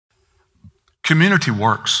Community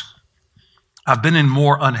works. I've been in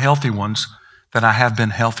more unhealthy ones than I have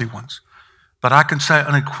been healthy ones. But I can say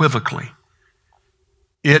unequivocally,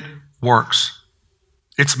 it works.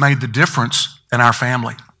 It's made the difference in our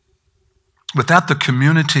family. Without the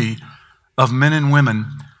community of men and women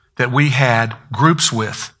that we had groups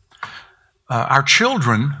with, our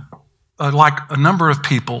children, like a number of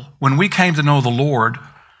people, when we came to know the Lord,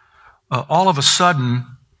 all of a sudden,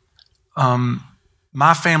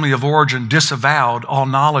 my family of origin disavowed all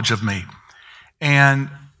knowledge of me. And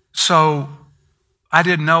so I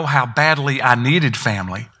didn't know how badly I needed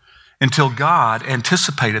family until God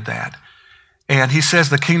anticipated that. And he says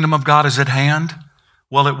the kingdom of God is at hand.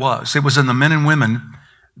 Well, it was. It was in the men and women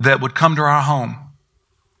that would come to our home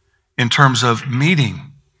in terms of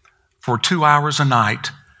meeting for 2 hours a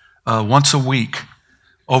night, once a week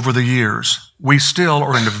over the years. We still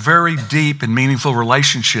are in a very deep and meaningful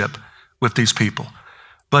relationship with these people.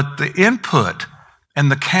 But the input and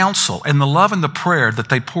the counsel and the love and the prayer that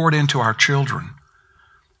they poured into our children,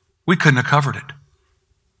 we couldn't have covered it.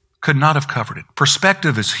 Could not have covered it.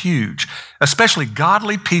 Perspective is huge, especially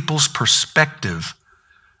godly people's perspective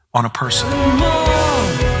on a person.